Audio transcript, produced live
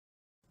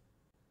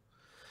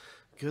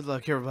Good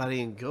luck,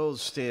 everybody, in Gold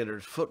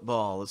Standard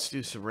Football. Let's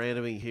do some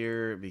randoming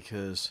here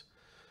because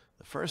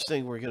the first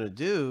thing we're going to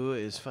do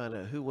is find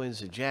out who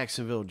wins the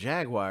Jacksonville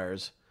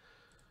Jaguars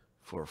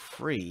for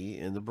free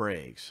in the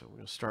break. So we're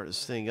going to start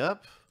this thing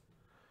up.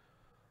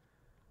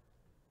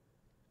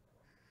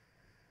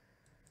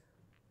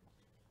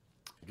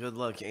 Good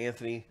luck,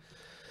 Anthony,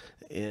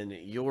 in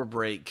your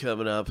break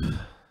coming up.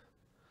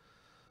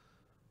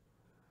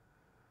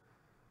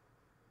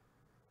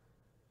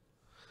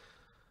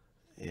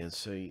 And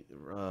so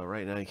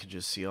right now you can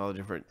just see all the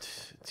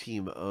different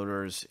team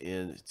owners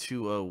in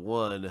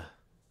 201.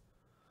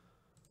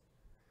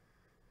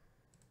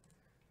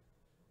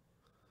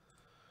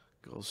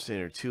 Gold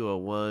Standard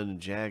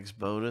 201, Jags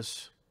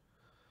bonus.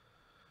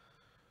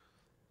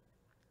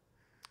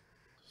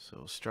 So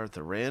we'll start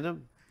the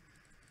random.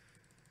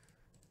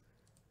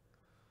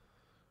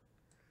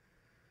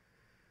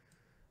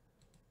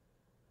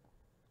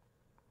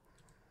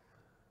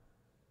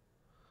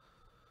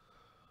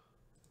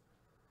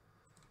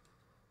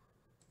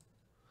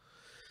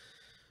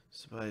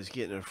 Somebody's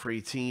getting a free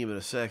team in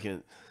a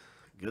second.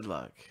 Good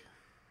luck.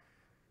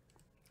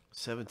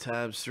 7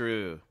 times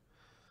through.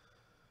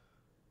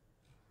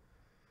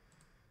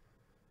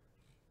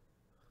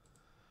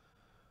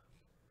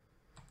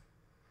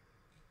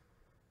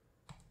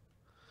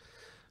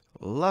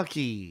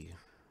 Lucky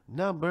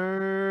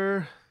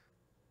number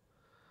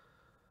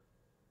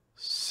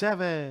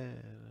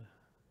 7.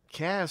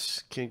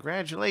 Cass,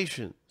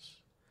 congratulations.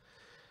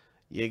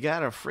 You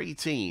got a free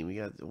team.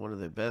 You got one of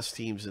the best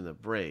teams in the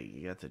break.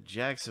 You got the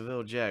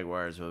Jacksonville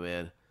Jaguars, my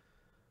man.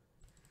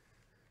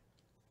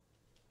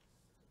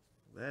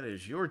 That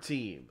is your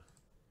team.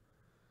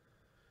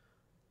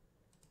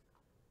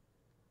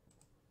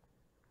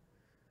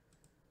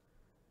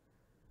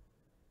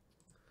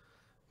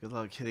 Good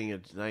luck hitting a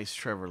nice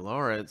Trevor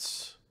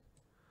Lawrence.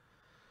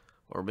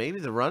 Or maybe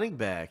the running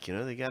back. You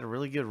know, they got a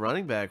really good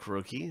running back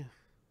rookie,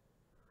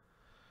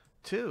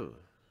 too.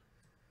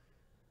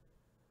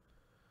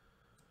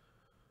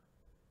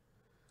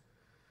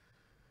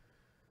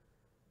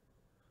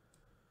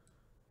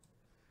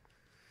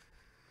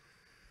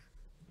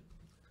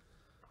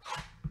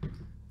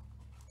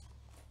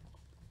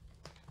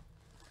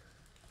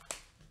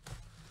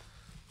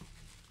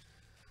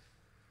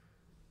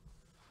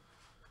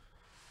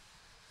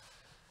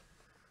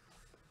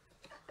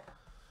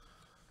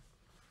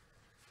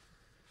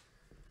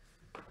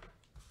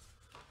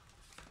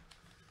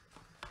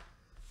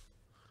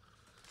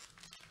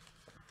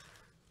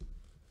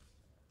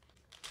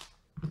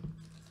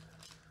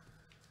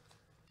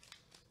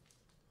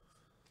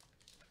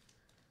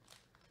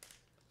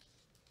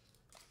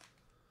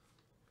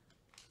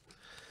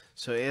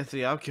 So,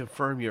 Anthony, I'll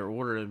confirm your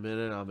order in a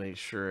minute. I'll make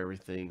sure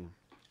everything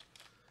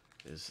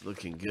is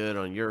looking good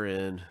on your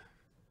end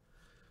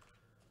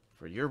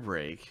for your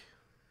break.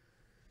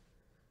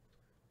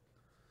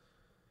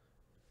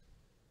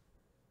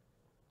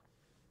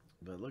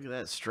 But look at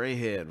that stray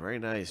head. Very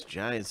nice.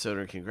 Giants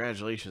owner.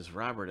 Congratulations,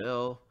 Robert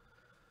L.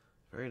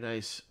 Very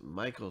nice,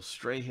 Michael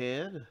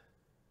Strahan.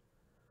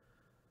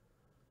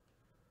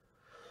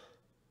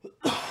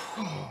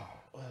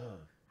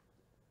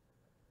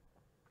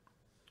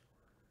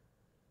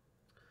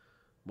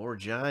 More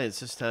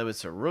Giants. This time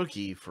it's a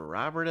rookie for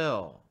Robert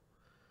L.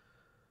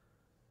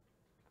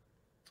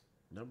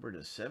 Number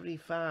to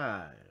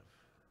 75.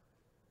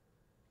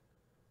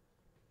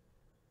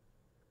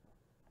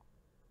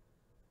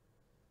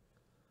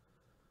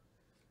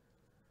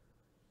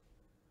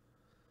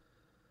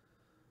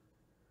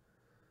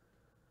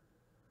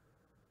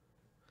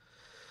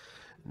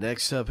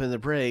 Next up in the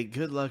break,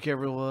 good luck,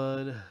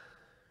 everyone.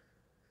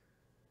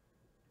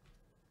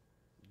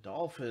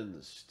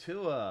 Dolphins,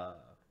 Tua.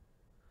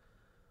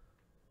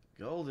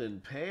 Golden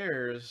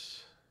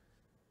pairs.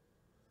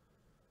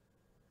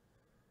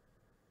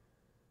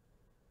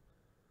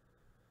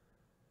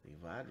 The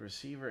wide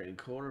receiver and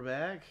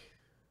quarterback.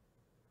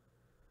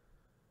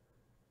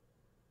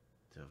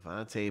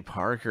 Devontae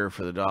Parker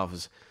for the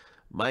Dolphins.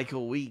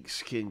 Michael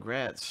Weeks,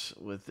 congrats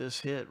with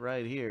this hit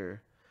right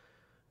here.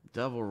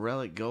 Double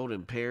relic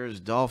golden pairs,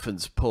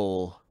 Dolphins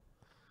pull.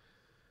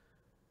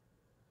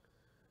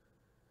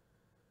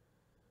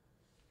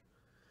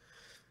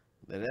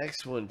 The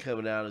next one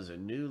coming out is a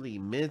newly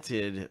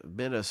minted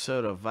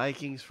Minnesota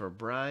Vikings for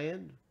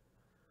Brian.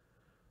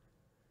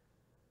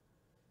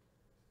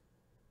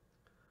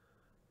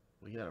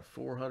 We got a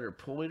 400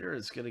 pointer.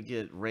 It's going to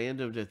get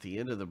randomed at the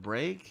end of the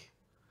break.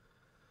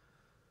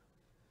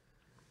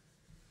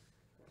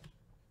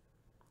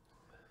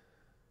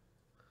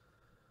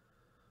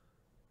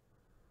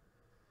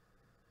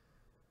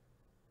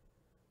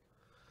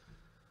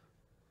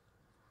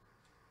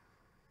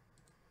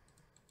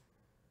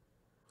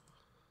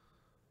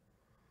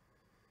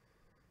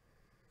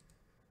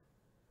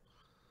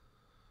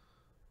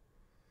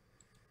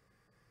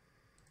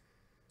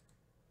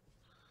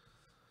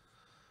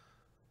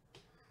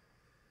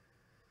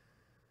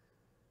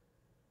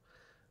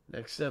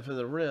 Next up in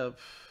the rip,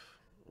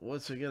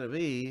 what's it going to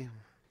be?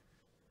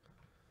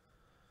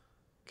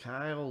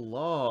 Kyle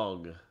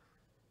Long.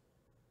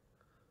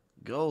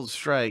 Gold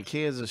strike,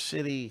 Kansas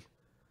City,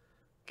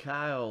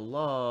 Kyle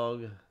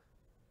Long.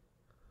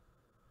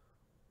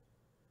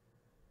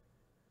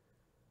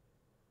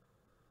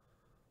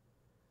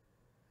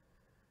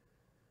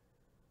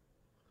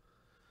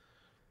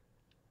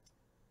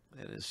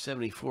 That is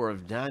 74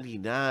 of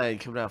 99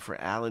 coming out for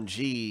Alan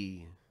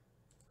G.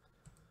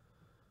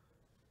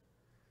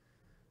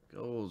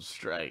 Gold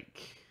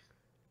strike.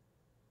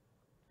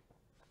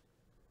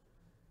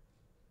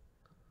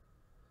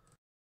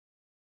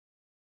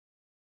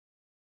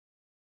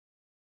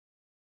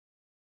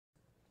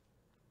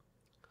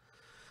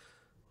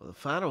 Well, the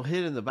final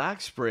hit in the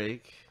box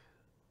break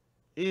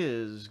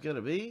is going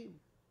to be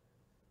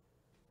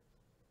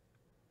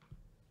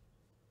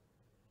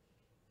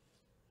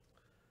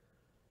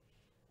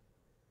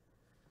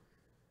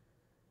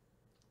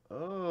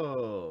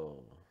oh,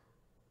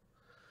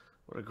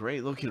 what a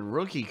great looking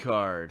rookie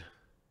card.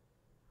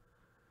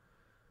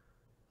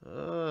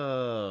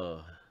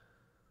 Oh,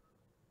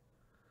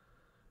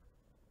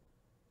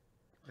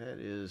 that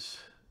is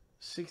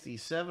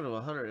 67 of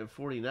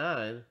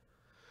 149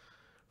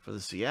 for the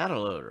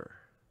Seattle owner.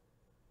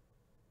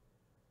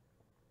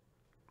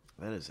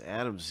 That is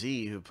Adam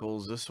Z who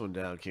pulls this one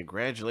down.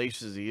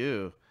 Congratulations to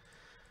you,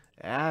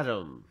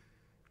 Adam.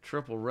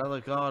 Triple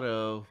relic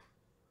auto.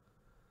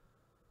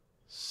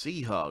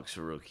 Seahawks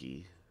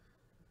rookie.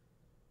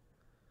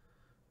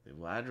 The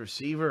wide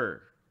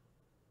receiver.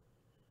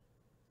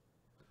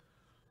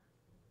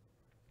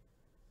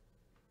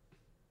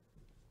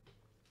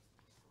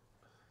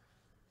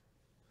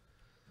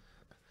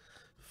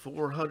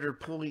 $400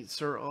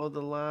 points are on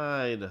the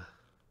line.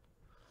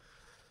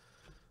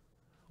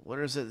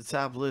 Winners at the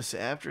top list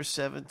after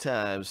 7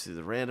 times through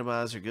the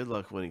randomizer. Good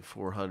luck winning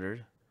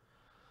 400.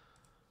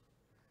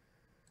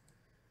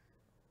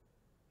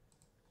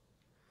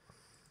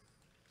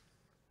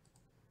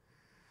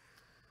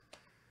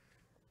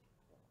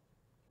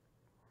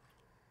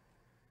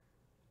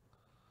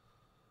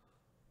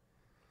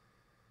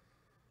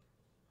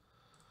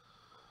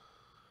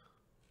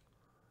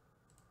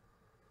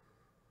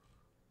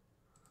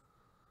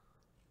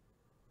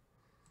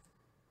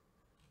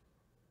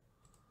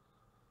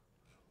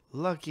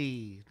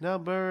 Lucky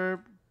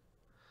number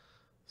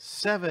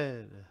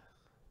 7.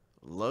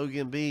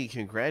 Logan B.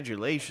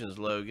 Congratulations,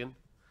 Logan.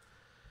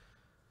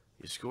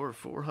 You scored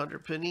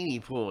 400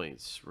 Panini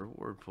points,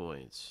 reward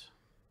points.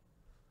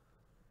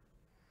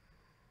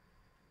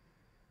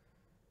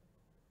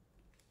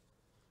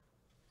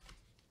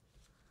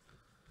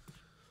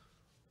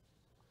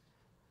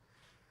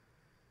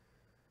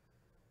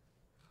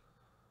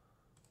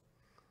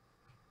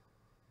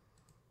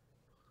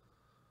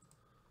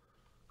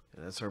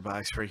 And that's our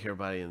box break,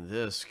 everybody, in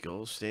this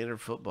Gold Standard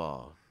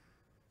Football.